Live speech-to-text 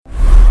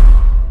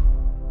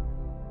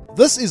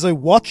This is a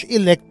Watch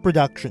Elect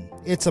production.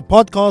 It's a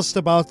podcast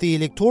about the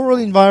electoral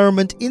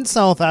environment in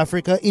South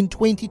Africa in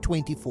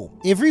 2024.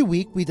 Every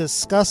week we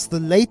discuss the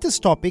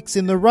latest topics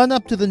in the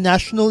run-up to the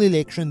national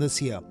election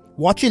this year.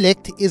 Watch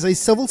Elect is a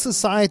civil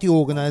society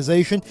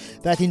organization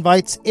that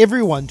invites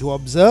everyone to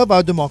observe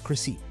our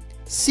democracy.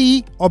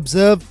 See,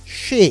 observe,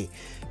 share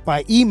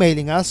by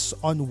emailing us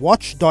on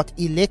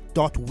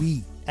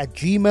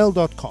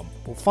watch.elect.we@gmail.com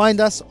or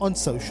find us on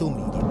social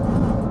media.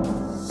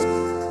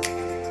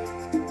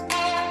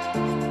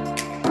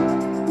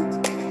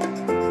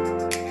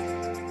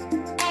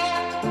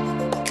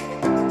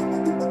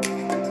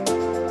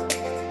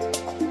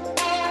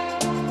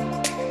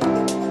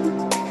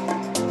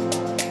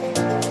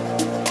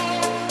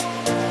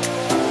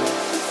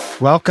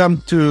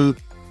 Welcome to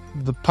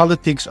the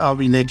Politics of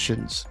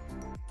Elections.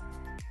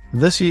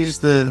 This is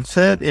the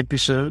third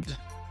episode,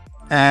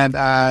 and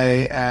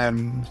I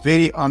am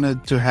very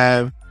honored to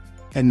have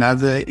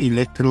another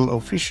electoral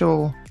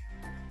official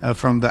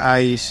from the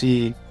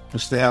IEC,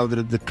 Mr.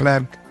 Elred De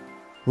Klerk,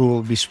 who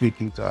will be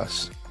speaking to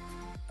us.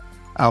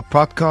 Our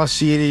podcast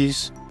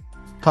series,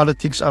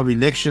 Politics of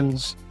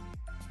Elections,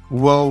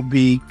 will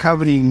be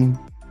covering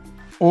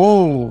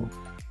all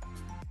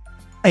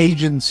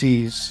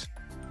agencies,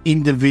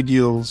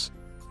 individuals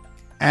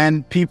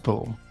and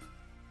people.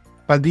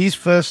 But these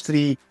first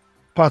three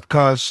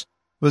podcasts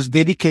was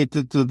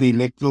dedicated to the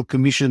Electoral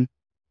Commission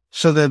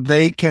so that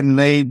they can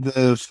lay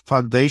the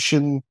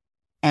foundation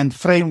and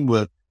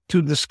framework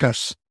to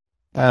discuss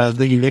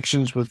the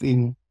elections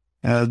within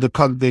the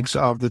context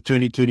of the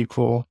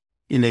 2024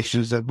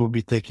 elections that will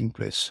be taking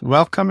place.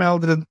 Welcome,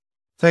 Elred.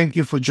 Thank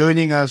you for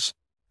joining us.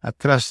 I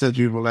trust that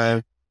we will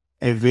have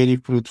a very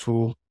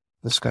fruitful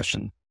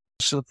discussion.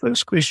 So the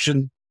first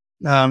question,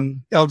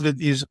 Elred,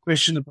 is a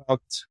question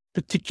about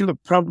particular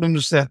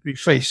problems that we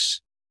face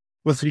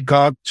with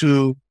regard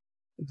to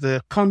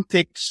the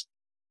context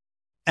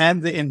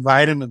and the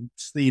environment,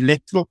 the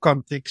electoral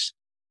context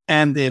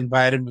and the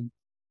environment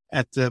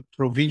at the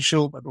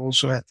provincial, but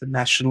also at the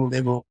national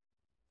level.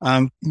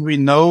 We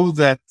know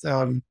that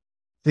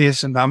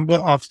there's a number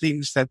of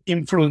things that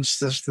influence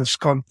this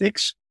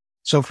context.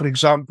 So, for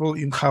example,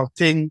 in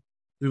Gauteng,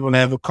 we will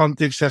have a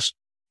context that's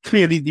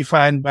clearly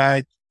defined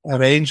by a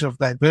range of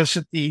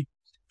diversity.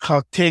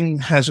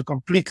 Gauteng has a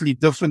completely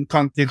different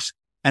context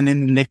and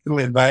an electoral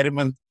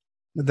environment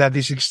that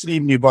is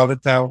extremely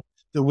volatile.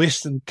 The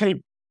Western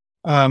Cape,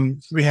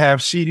 we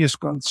have serious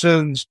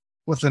concerns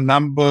with the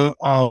number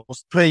of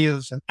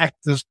players and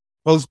actors,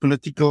 both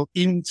political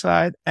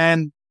inside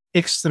and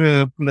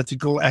extra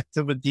political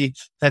activity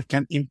that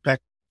can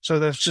impact. So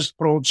that's just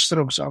broad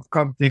strokes of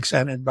context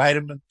and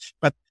environment.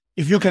 But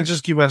if you can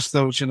just give us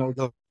those,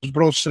 those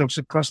broad strokes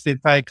across the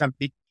entire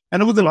country.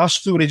 And over the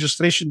last two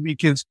registration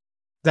weekends,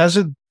 does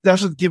it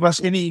give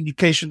us any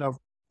indication of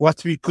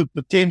what we could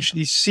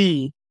potentially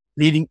see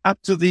leading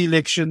up to the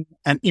election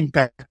and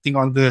impacting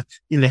on the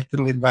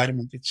electoral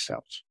environment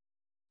itself?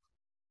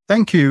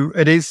 Thank you.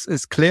 It is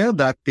clear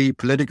that the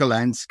political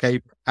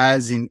landscape,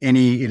 as in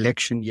any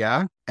election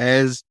year,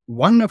 is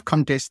one of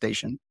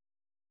contestation.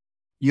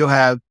 You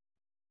have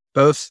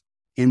both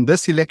in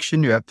this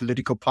election, you have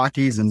political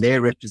parties and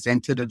their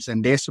representatives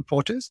and their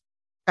supporters,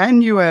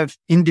 and you have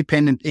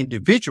independent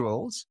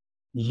individuals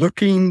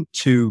looking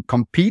to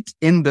compete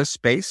in this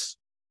space,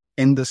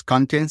 in this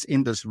contest,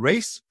 in this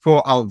race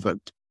for our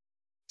vote.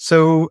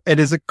 So it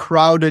is a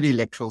crowded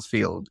electoral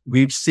field.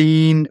 We've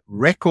seen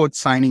record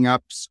signing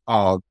ups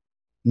of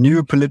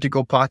new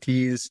political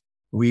parties.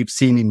 We've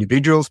seen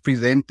individuals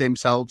present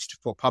themselves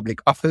for public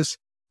office.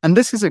 And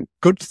this is a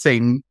good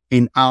thing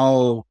in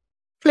our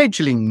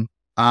fledgling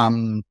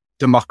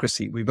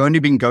democracy. We've only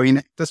been going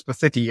at this for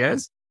 30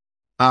 years.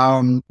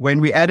 When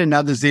we add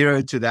another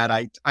zero to that,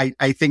 I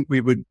think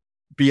we would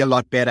be a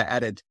lot better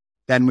at it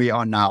than we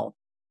are now.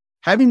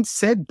 Having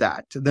said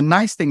that, the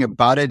nice thing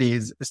about it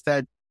is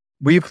that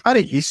we've had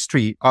a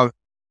history of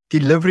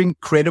delivering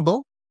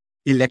credible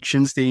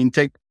elections. They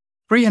intake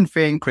free and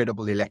fair and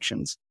credible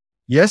elections.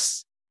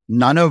 Yes,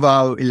 none of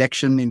our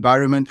election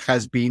environment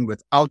has been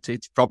without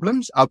its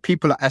problems. Our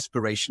people are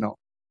aspirational.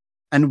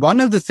 And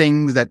one of the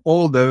things that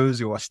all those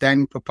who are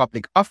standing for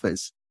public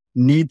office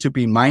need to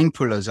be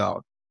mindful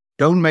of,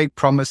 don't make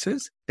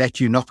promises that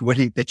you're not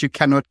willing, that you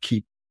cannot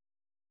keep.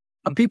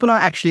 And people are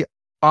actually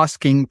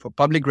asking for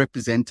public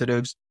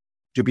representatives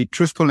to be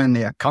truthful in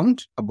their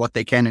account of what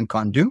they can and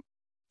can't do,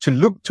 to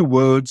look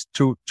towards,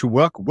 to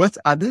work with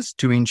others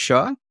to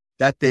ensure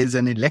that there's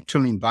an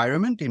electoral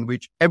environment in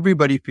which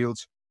everybody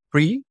feels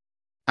free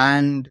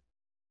and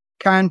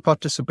can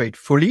participate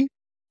fully,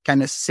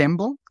 can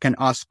assemble, can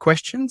ask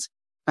questions,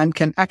 and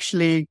can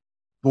actually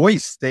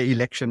voice their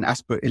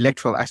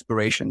electoral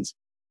aspirations.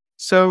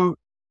 So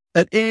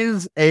it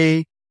is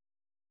a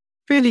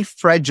fairly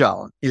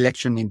fragile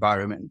election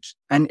environment,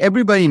 and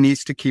everybody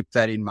needs to keep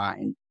that in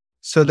mind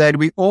so that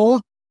we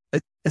all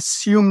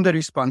assume the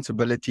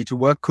responsibility to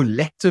work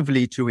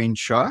collectively to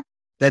ensure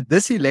that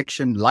this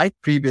election, like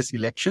previous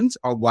elections,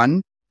 are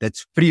one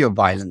that's free of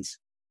violence,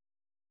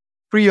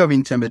 free of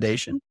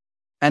intimidation,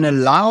 and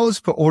allows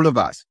for all of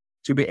us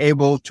to be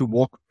able to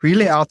walk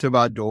freely out of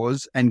our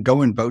doors and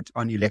go and vote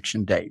on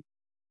election day.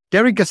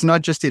 Derrick, it's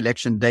not just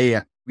election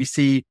day. We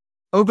see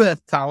over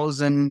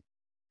 1,000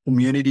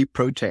 community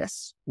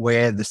protests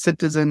where the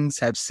citizens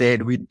have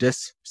said we're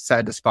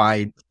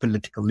dissatisfied with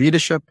political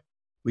leadership,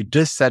 we're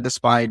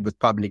dissatisfied with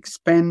public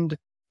spend,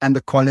 and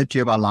the quality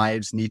of our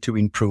lives need to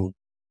improve.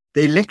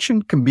 The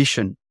Election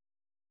Commission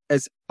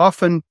is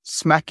often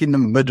smack in the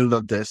middle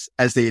of this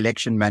as the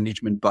election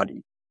management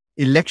body.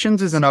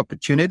 Elections is an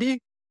opportunity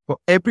for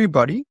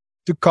everybody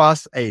to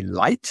cast a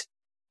light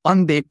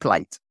on their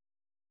plight.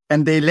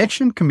 And the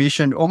Election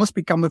Commission almost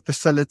become a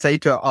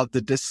facilitator of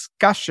the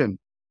discussion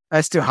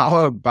as to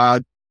how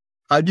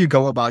do you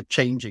go about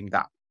changing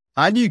that?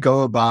 How do you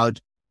go about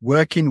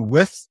working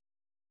with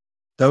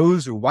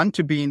those who want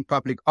to be in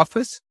public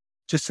office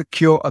to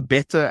secure a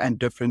better and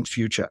different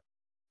future?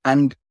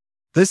 And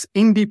this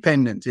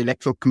independent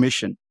electoral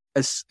commission,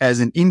 as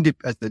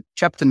the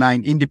Chapter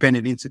 9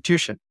 independent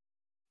institution,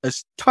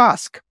 is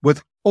tasked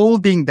with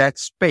holding that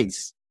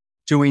space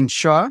to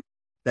ensure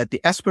that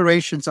the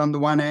aspirations on the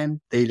one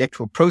hand, the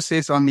electoral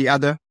process on the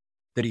other,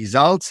 the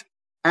results,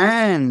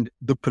 and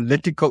the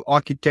political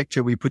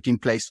architecture we put in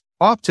place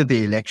after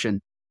the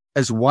election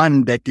is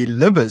one that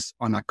delivers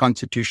on our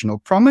constitutional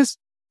promise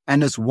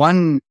and is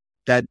one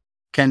that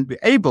can be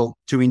able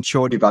to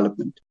ensure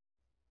development.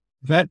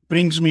 That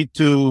brings me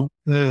to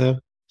the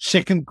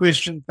second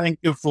question. Thank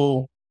you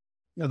for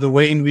the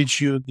way in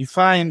which you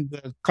define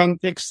the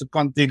context. The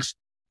context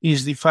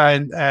is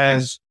defined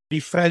as a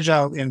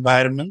fragile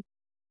environment,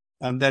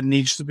 and that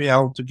needs to be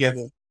held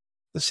together.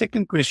 The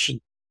second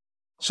question.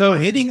 So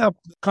heading up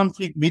the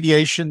conflict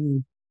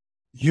mediation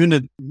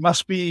unit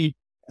must be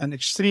an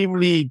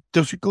extremely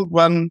difficult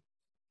one.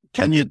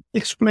 Can you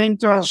explain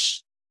to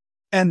us,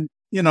 and,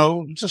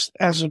 just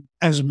as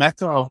a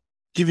matter of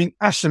giving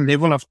us a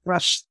level of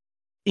trust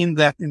in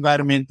that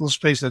environmental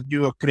space that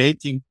you are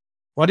creating,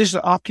 what is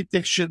the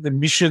architecture, the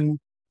mission,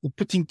 the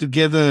putting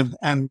together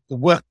and the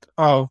work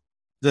of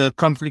the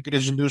conflict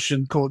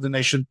resolution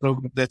coordination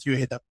program that you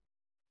head up?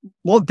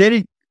 Well,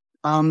 Derrick,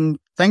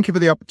 thank you for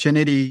the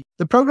opportunity.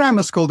 The program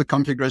is called the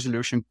Conflict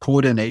Resolution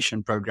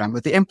Coordination Program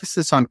with the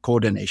emphasis on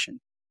coordination.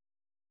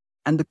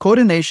 And the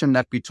coordination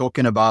that we're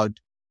talking about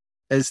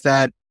is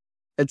that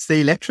it's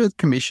the Electoral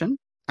Commission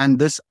and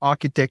this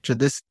architecture,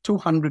 this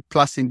 200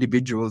 plus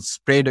individuals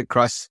spread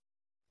across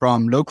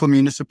from local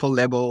municipal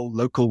level,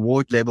 local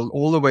ward level,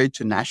 all the way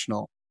to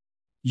national,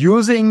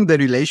 using the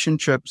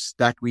relationships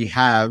that we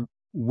have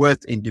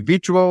with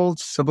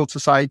individuals, civil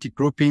society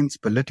groupings,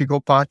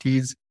 political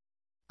parties,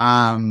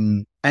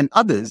 and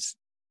others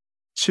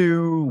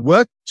to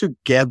work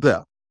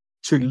together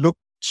to look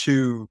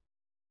to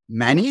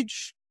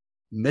manage,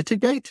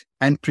 mitigate,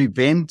 and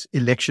prevent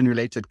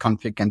election-related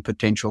conflict and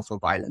potential for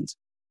violence.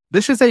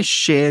 This is a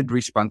shared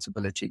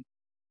responsibility.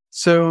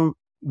 So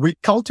we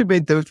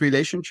cultivate those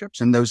relationships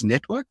and those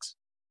networks.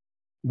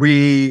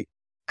 We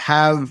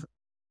are,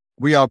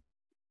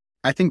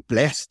 I think,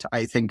 blessed,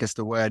 I think is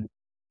the word,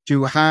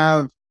 to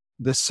have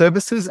the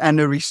services and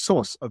a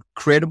resource of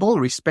credible,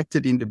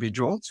 respected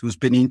individuals who's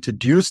been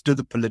introduced to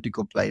the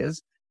political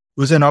players,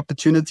 who's an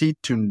opportunity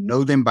to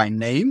know them by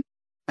name,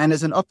 and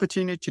as an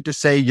opportunity to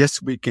say,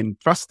 yes, we can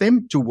trust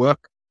them to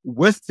work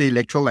with the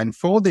electoral and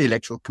for the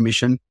Electoral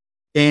Commission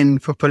in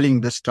fulfilling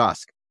this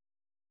task.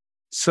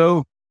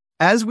 So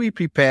as we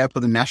prepare for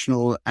the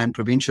national and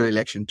provincial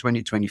election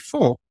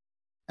 2024,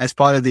 as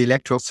part of the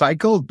electoral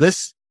cycle,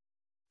 this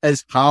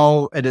is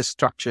how it is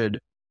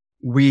structured.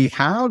 We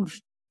have,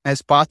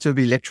 as part of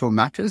electoral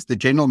matters, the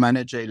general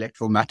manager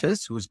electoral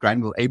matters, who is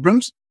Granville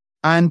Abrams,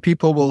 and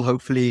people will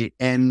hopefully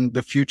in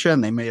the future,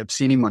 and they may have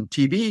seen him on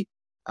TV,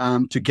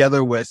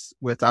 together with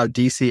our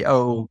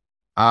DCO,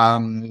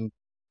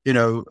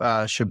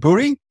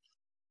 Shaburi.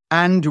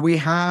 And we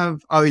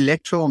have our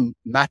electoral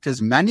matters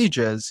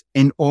managers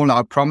in all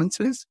our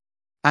provinces.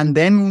 And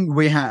then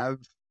we have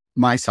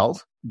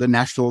myself, the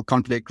National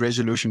Conflict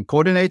Resolution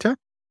Coordinator,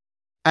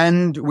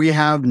 and we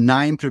have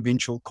 9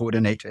 provincial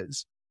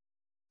coordinators.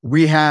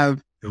 We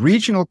have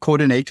regional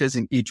coordinators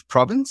in each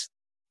province,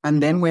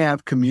 and then we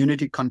have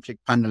community conflict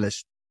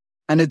panelists.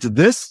 And it's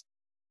this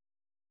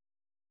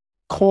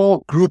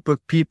core group of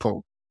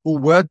people who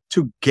work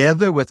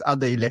together with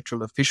other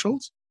electoral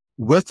officials,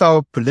 with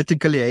our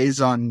political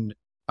liaison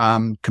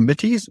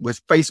committees,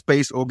 with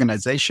faith-based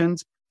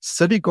organizations,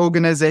 civic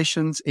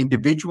organizations,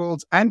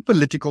 individuals, and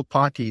political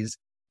parties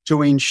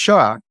to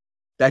ensure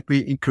that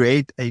we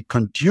create a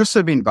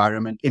conducive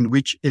environment in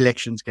which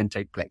elections can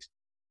take place.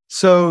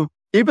 So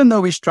even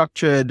though we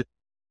structured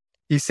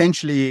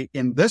essentially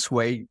in this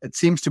way, it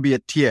seems to be a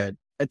tiered.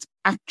 It's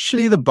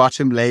actually the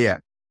bottom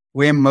layer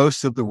where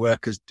most of the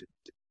work is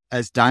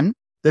done.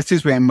 This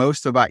is where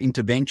most of our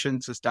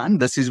interventions is done.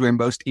 This is where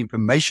most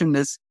information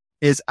is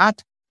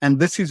at. And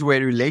this is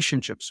where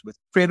relationships with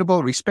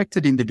credible,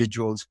 respected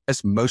individuals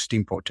is most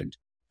important.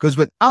 Because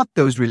without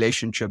those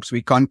relationships,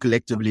 we can't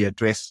collectively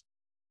address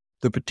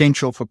the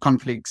potential for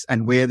conflicts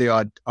and where there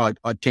are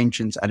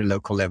tensions at a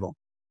local level.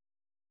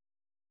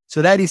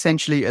 So that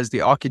essentially is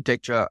the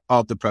architecture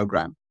of the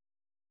program.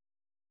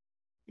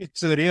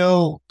 It's a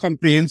real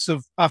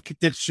comprehensive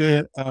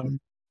architecture,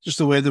 just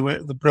the way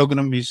the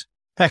program is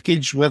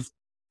packaged with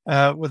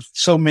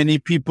so many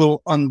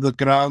people on the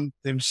ground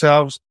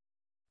themselves.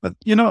 But,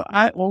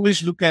 I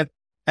always look at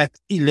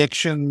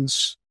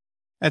elections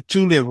at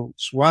two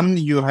levels. One,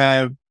 you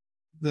have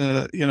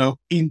the,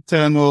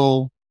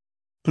 internal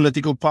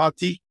political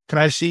party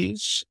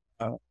crises,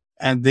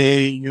 and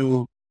there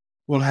you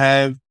will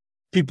have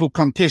people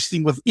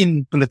contesting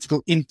within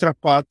political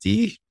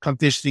intra-party,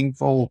 contesting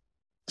for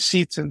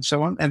seats and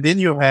so on. And then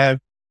you have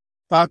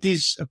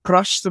parties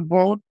across the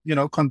board,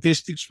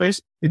 contesting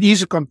space. It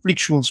is a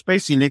conflictual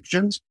space,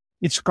 elections.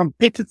 It's a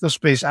competitive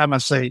space, I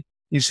must say,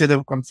 instead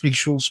of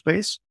conflictual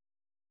space.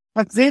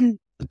 But then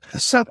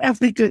South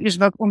Africa is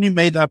not only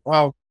made up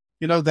of,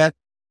 that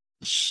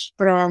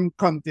strong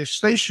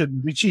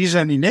contestation, which is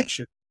an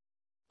election,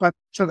 but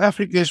South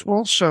Africa is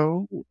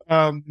also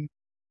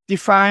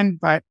defined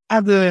by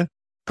other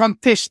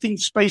contesting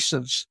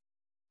spaces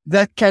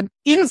that can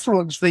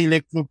influence the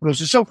electoral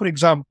process. So, for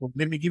example,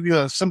 let me give you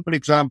a simple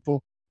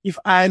example. If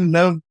I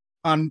live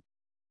on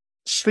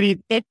street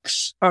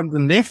X on the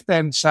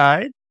left-hand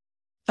side,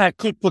 I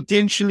could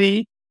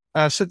potentially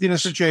sit in a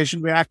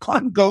situation where I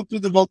can't go to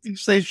the voting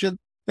station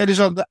that is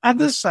on the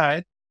other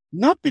side,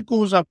 not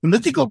because of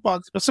political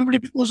parties, but simply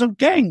because of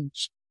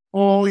gangs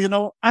or,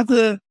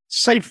 other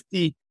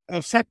safety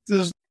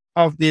factors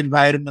of the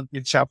environment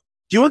itself.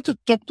 Do you want to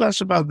talk to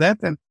us about that?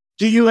 And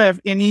do you have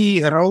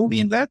any role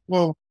in that?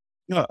 Or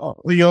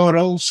your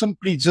role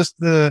simply just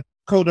the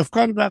code of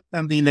conduct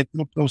and the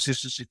electoral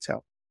processes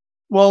itself?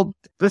 Well,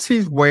 this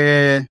is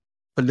where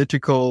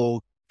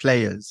political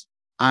players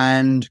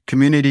and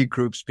community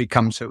groups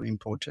become so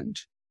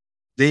important.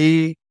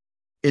 The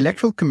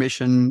Electoral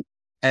Commission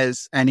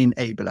as an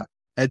enabler.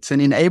 It's an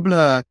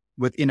enabler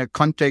within a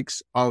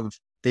context of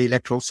the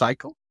electoral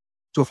cycle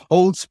to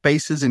hold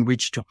spaces in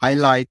which to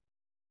highlight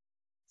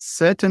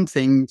certain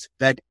things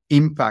that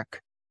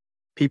impact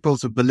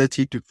people's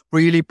ability to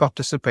freely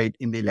participate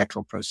in the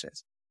electoral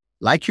process.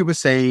 Like you were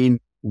saying,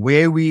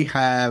 where we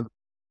have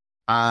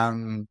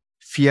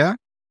fear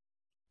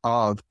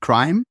of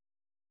crime,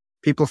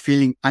 people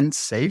feeling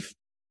unsafe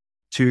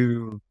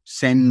to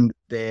send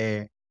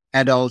their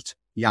adult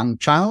young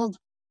child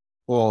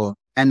or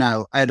an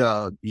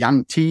adult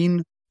young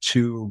teen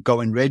to go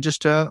and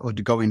register or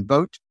to go and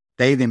vote.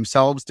 They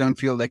themselves don't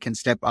feel they can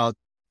step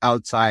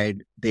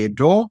outside their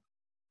door.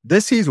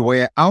 This is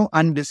where our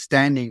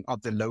understanding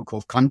of the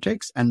local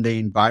context and the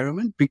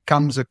environment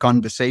becomes a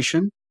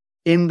conversation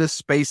in the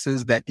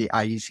spaces that the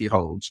IEC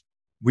holds.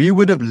 We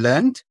would have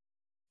learned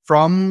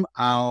from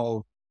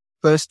our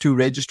first two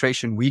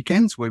registration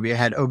weekends where we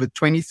had over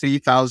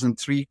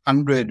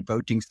 23,300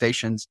 voting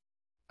stations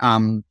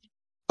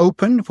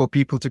open for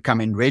people to come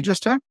and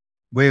register,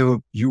 where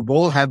you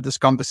will have this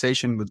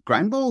conversation with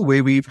Granville,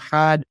 where we've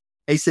had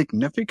a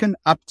significant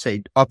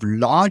uptake of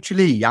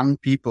largely young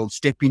people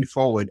stepping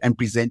forward and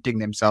presenting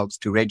themselves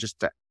to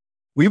register.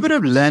 We would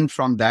have learned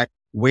from that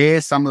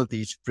where some of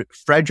these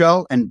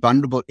fragile and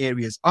vulnerable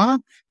areas are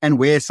and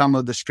where some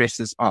of the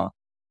stresses are.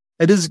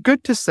 It is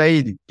good to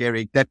say,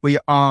 Derrick, that we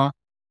are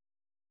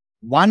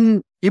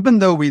even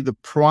though we're the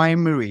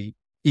primary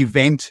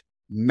event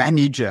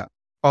manager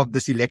of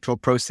this electoral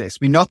process,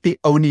 we're not the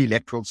only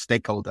electoral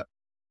stakeholder.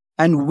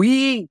 And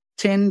we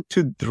tend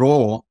to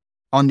draw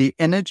on the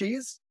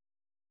energies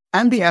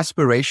and the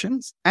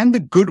aspirations and the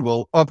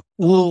goodwill of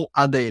all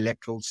other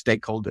electoral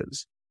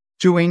stakeholders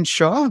to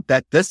ensure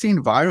that this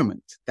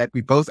environment, that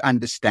we both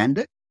understand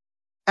it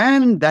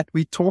and that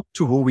we talk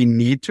to who we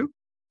need to,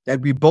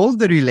 that we build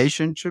the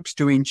relationships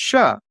to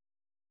ensure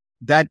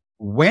that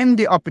when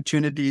the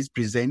opportunity is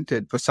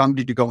presented for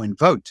somebody to go and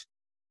vote,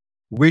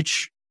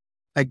 which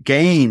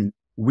again,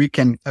 we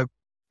can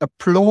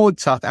applaud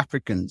South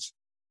Africans,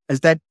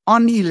 is that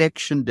on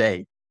election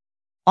day,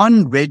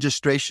 on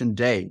registration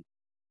day,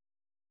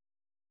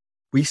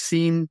 we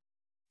seem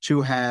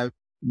to have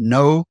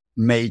no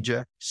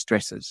major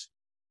stresses.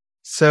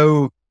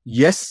 So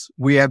yes,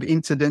 we have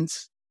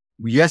incidents.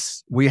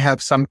 Yes, we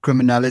have some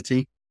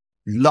criminality.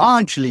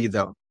 Largely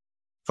though,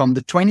 from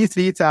the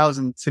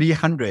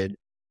 23,300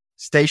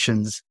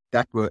 stations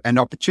that were and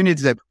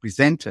opportunities that were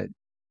presented,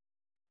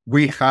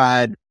 we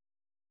had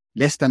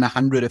less than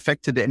 100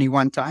 affected at any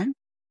one time.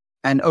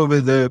 And over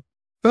the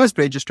first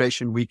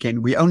registration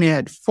weekend, we only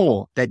had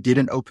 4 that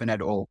didn't open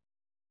at all.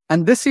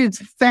 And this is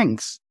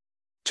thanks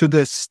to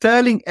the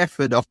sterling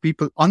effort of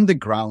people on the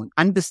ground,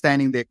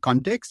 understanding their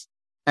context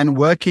and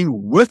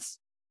working with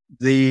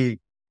the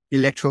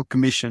Electoral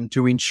Commission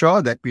to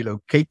ensure that we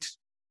locate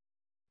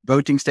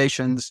voting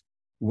stations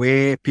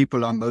where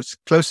people are most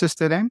closest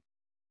to them,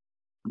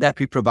 that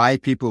we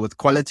provide people with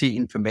quality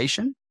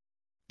information,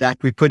 that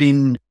we put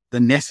in the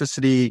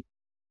necessary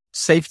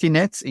safety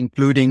nets,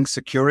 including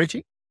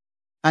security,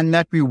 and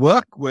that we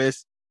work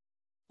with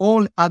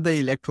all other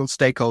electoral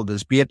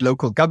stakeholders, be it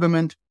local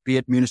government, be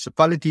it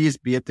municipalities,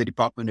 be it the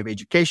Department of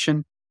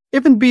Education,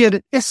 even be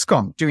it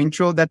ESCOM to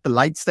ensure that the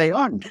lights stay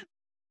on,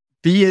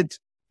 be it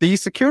the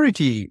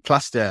security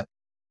cluster.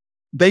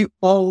 They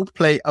all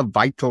play a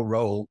vital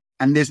role.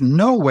 And there's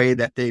no way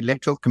that the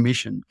Electoral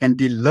Commission can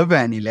deliver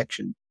an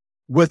election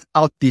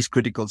without these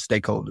critical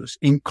stakeholders,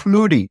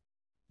 including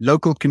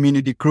local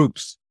community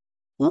groups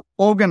who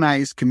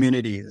organize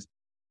communities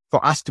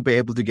for us to be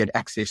able to get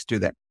access to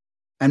them.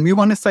 And we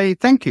want to say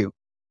thank you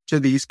to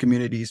these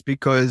communities,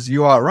 because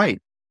you are right.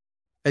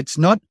 It's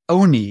not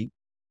only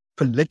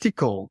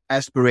political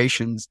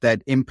aspirations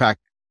that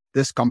impact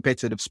this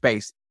competitive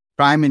space.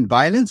 Crime and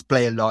violence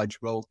play a large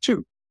role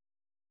too.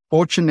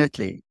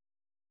 Fortunately,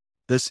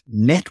 this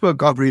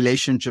network of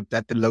relationship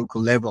at the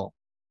local level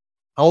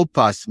help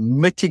us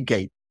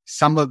mitigate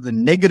some of the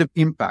negative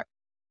impact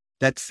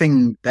that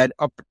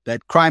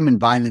crime and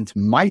violence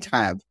might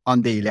have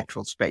on the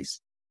electoral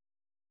space.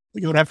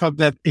 You wrap up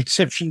that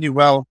exceptionally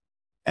well.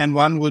 And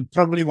one would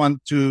probably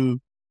want to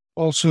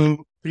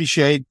also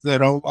appreciate the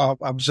role of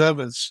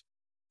observers,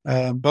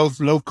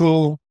 both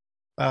local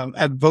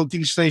at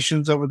voting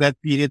stations over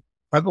that period,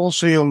 but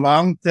also your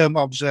long-term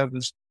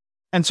observers.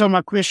 And so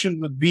my question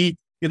would be,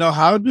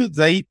 how do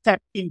they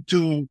tap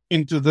into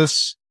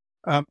this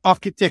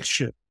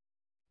architecture,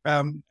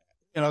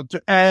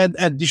 to add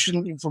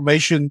additional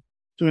information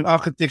to an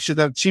architecture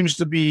that seems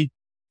to be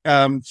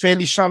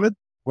fairly solid,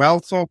 well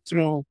thought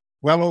through,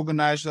 well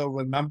organized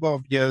over a number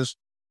of years,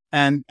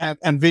 and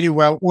very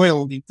well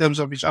oiled in terms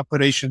of its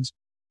operations?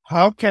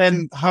 How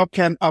can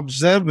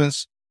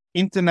observers,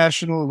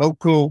 international,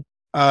 local,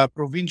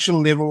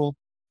 provincial level,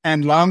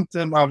 and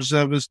long-term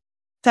observers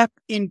tap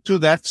into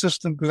that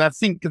system? Because I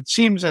think it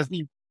seems as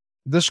if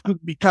this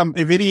could become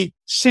a very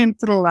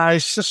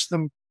centralized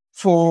system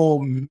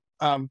for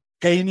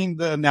gaining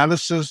the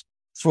analysis,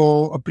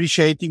 for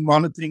appreciating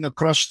monitoring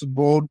across the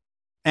board,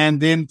 and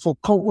then for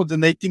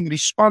coordinating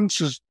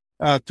responses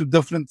to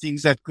different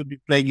things that could be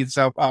playing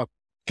itself out.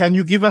 Can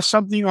you give us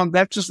something on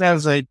that just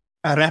as a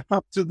wrap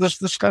up to this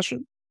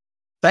discussion?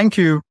 Thank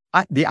you.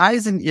 The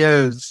eyes and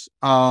ears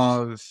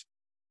and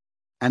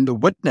the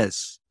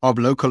witness of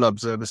local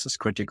observers is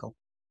critical.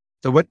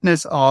 The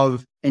witness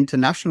of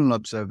international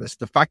observers,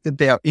 the fact that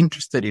they are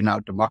interested in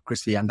our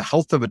democracy and the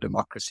health of a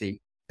democracy,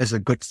 is a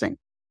good thing.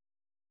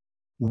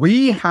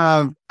 We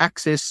have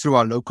access through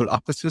our local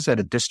offices at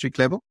a district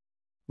level.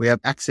 We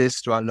have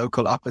access to our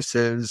local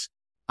offices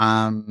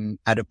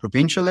at a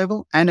provincial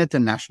level and at a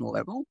national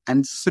level.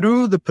 And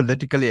through the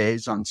political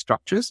liaison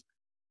structures,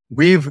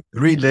 we've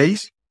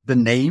released the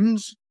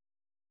names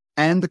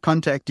and the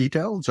contact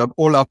details of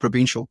all our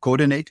provincial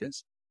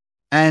coordinators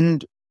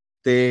and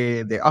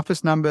their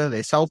office number,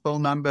 their cell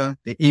phone number,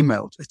 their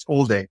emails. It's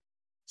all there.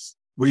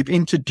 We've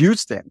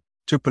introduced them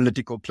to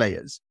political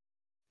players,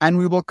 and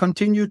we will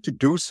continue to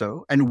do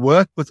so and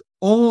work with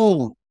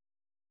all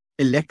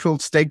electoral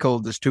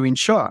stakeholders to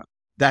ensure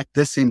that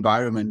this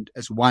environment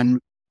is one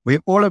where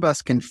all of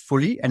us can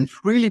fully and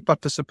freely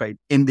participate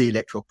in the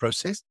electoral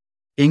process,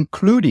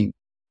 including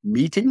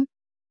meeting,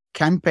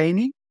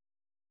 campaigning,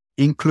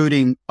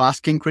 including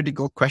asking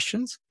critical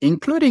questions,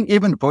 including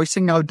even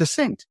voicing our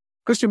dissent.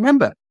 Because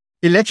remember,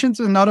 elections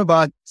are not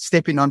about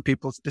stepping on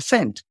people's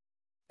dissent.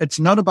 It's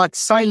not about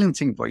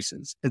silencing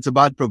voices. It's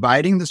about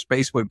providing the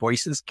space where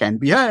voices can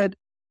be heard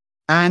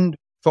and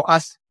for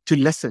us to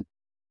listen.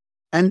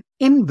 And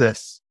in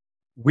this,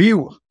 we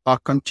are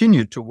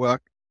continued to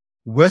work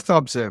with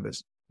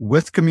observers,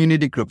 with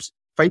community groups,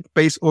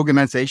 faith-based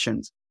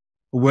organizations,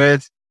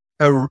 with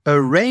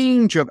a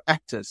range of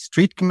actors,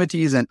 street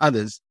committees and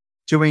others,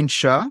 to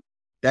ensure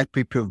that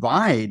we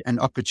provide an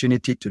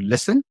opportunity to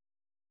listen,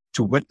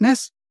 to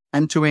witness,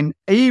 and to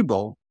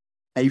enable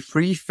a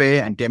free,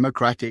 fair, and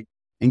democratic,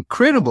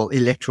 incredible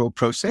electoral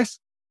process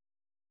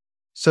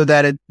so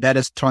that that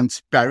is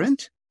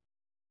transparent.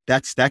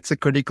 That's a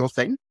critical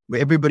thing,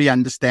 where everybody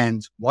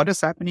understands what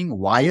is happening,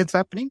 why it's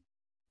happening,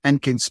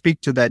 and can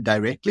speak to that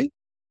directly,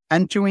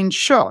 and to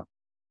ensure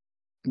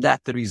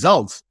that the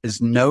results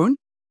is known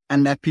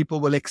and that people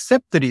will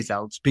accept the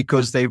results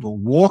because they will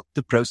walk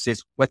the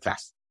process with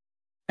us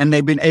and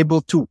they've been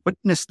able to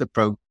witness the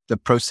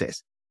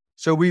process.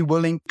 So we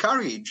will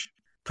encourage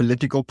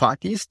political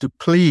parties to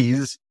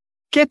please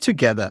get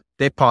together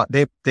their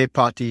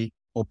party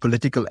or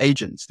political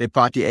agents, their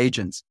party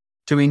agents,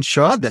 to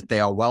ensure that they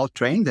are well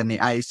trained, and the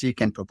IEC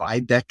can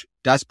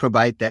does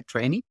provide that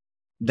training,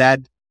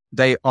 that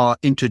they are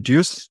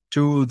introduced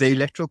to the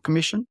Electoral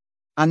Commission,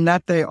 and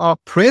that they are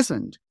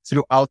present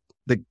throughout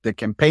the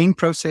campaign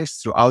process,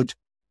 throughout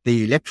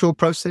the electoral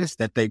process,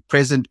 that they're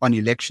present on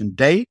election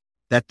day,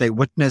 that they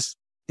witness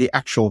the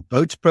actual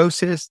vote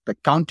process, the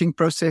counting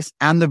process,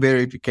 and the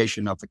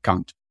verification of the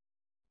count.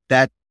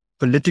 That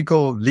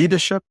political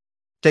leadership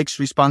takes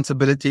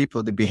responsibility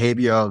for the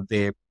behavior of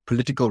their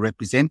political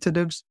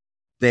representatives,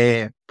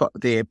 their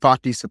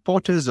party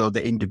supporters or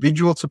the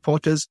individual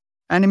supporters.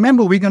 And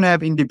remember, we're going to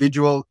have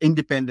individual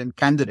independent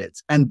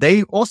candidates, and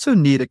they also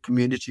need a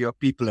community of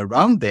people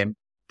around them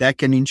that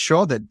can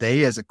ensure that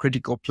they, as a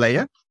critical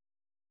player,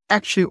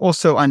 actually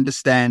also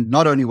understand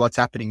not only what's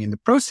happening in the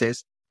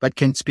process, but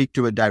can speak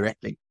to it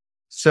directly.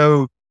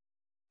 So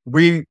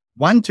we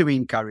want to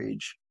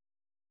encourage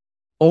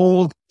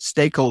all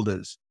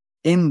stakeholders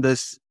in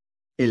this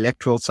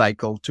electoral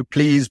cycle to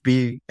please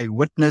be a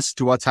witness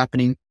to what's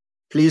happening.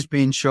 Please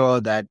be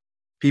ensure that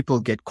people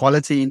get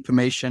quality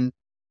information,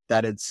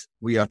 that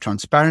we are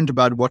transparent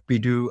about what we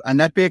do, and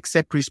that we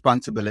accept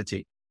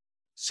responsibility.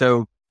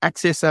 So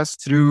access us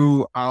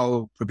through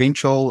our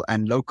provincial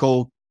and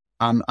local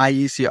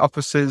IEC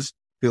offices.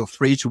 Feel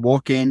free to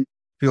walk in.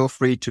 Feel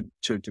free to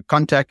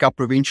contact our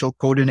provincial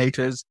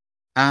coordinators,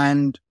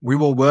 and we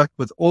will work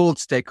with all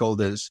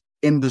stakeholders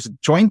in this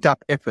joint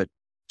up effort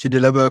to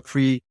deliver a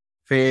free,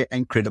 fair,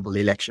 and credible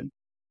election.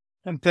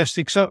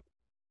 Fantastic. So,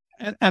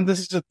 and this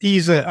is a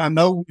teaser. I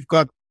know we've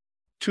got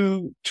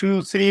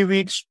 3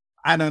 weeks.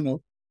 I don't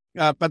know,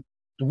 but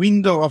the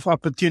window of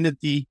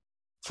opportunity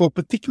for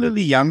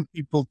particularly young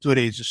people to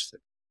register.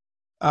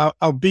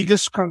 Our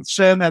biggest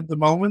concern at the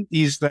moment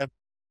is that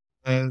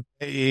there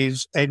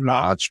is a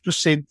large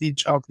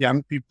percentage of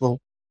young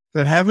people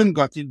that haven't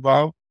got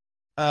involved,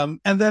 and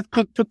that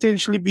could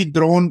potentially be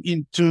drawn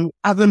into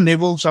other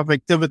levels of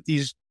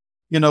activities,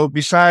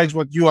 besides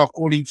what you are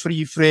calling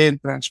free, fair,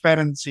 and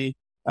transparency.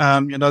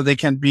 They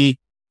can be.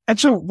 And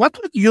so what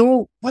would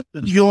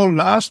your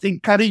last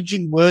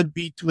encouraging word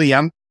be to a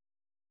young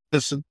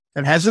person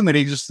that hasn't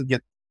registered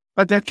yet,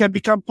 but that can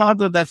become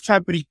part of that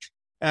fabric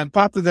and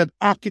part of that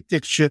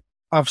architecture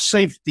of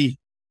safety,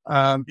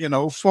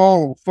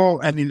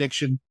 for an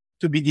election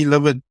to be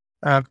delivered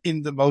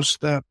in the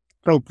most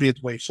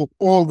appropriate way for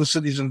all the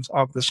citizens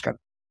of this country?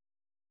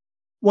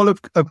 Well,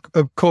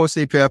 of course,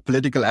 if you have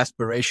political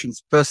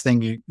aspirations, first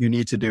thing you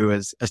need to do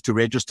is to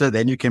register.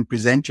 Then you can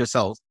present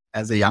yourself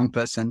as a young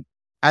person,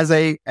 as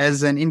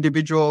an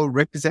individual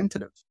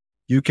representative.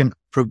 You can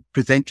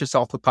present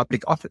yourself for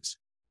public office.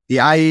 The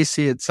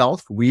IEC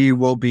itself, we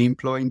will be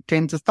employing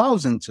tens of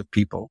thousands of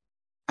people.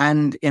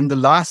 And in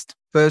the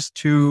first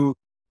 2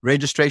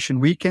 registration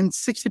weekends,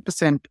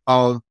 60%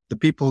 of the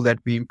people that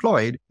we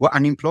employed were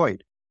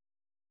unemployed.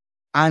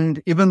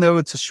 And even though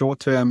it's a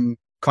short-term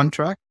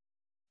contract,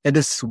 it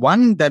is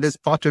one that is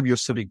part of your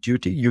civic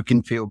duty. You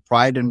can feel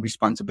pride and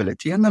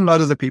responsibility. And a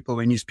lot of the people,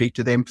 when you speak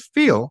to them,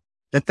 feel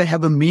that they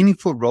have a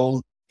meaningful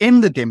role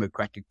in the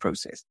democratic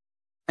process.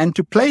 And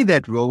to play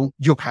that role,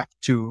 you have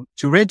to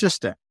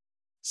register.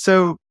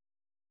 So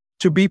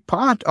to be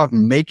part of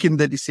making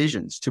the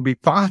decisions, to be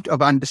part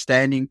of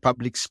understanding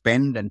public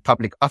spend and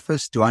public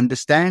office,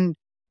 to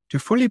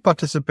fully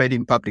participate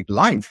in public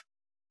life,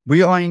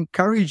 we are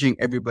encouraging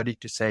everybody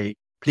to say,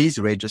 please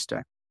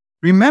register.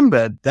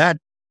 Remember that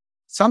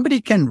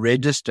somebody can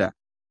register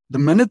the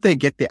minute they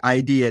get the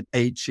ID at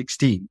age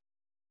 16,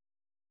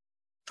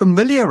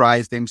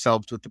 familiarize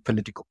themselves with the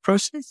political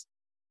process,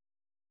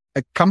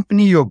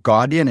 accompany your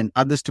guardian and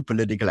others to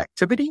political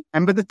activity,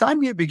 and by the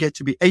time you get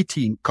to be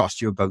 18,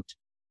 cast your vote.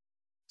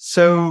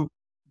 So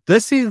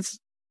this is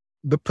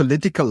the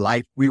political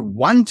life we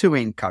want to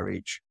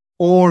encourage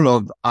all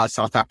of our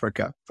South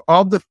Africa.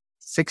 Of the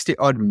 60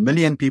 odd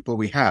million people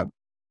we have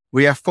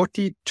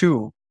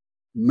 42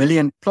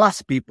 million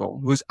plus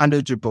people who's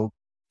eligible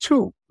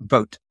to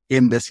vote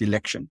in this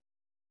election.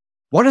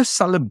 What a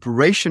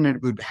celebration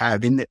it would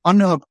have in the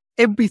honor of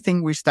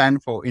everything we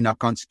stand for in our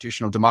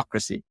constitutional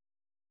democracy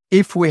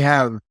if we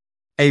have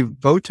a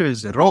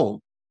voter's roll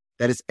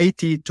that is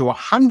 80 to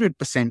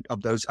 100%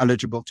 of those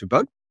eligible to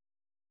vote,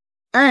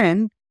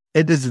 and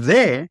it is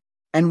there,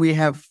 and we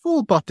have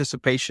full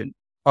participation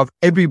of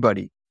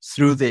everybody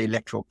through the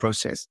electoral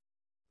process,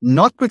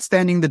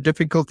 notwithstanding the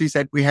difficulties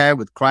that we have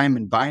with crime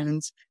and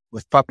violence,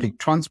 with public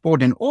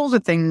transport, and all the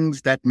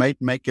things that might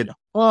make it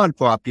hard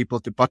for our people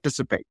to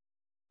participate.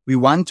 We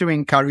want to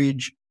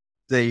encourage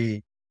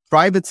the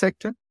private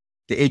sector,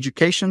 the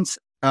educations,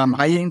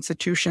 higher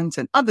institutions,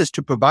 and others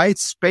to provide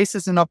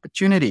spaces and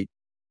opportunity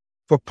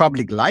for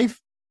public life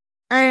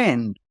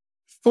and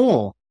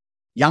for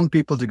young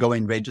people to go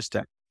and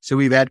register. So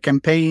we've had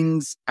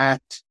campaigns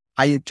at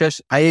higher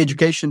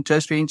education,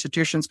 tertiary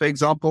institutions, for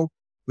example.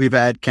 We've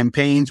had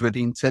campaigns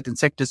within certain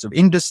sectors of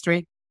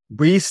industry.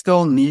 We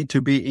still need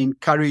to be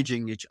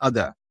encouraging each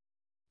other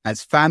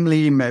as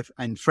family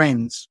and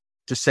friends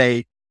to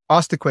say,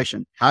 ask the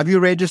question, have you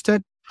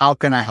registered? How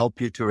can I help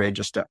you to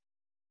register?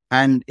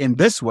 And in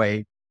this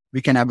way,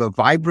 we can have a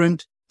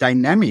vibrant,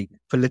 dynamic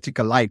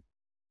political life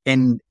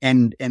in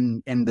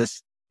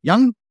this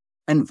young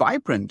and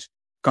vibrant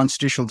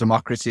constitutional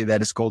democracy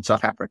that is called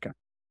South Africa.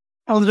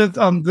 Elred,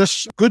 on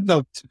this good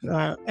note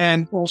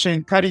and also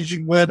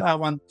encouraging word, I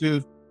want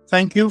to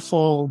thank you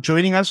for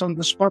joining us on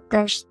this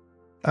podcast.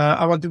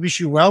 I want to wish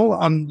you well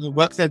on the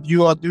work that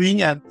you are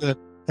doing and the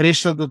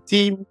rest of the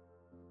team.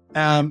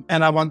 And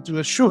I want to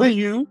assure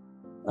you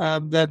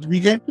that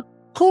we're going to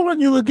call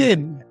on you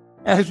again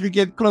as we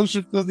get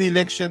closer to the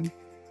election,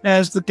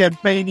 as the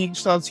campaigning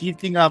starts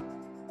heating up,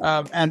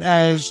 and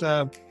as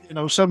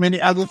so many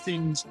other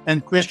things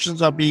and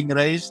questions are being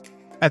raised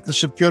at the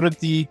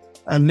security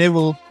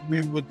level.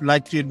 We would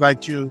like to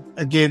invite you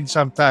again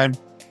sometime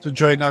to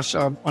join us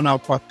on our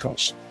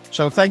podcast.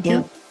 So thank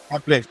you.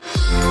 God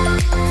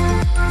bless.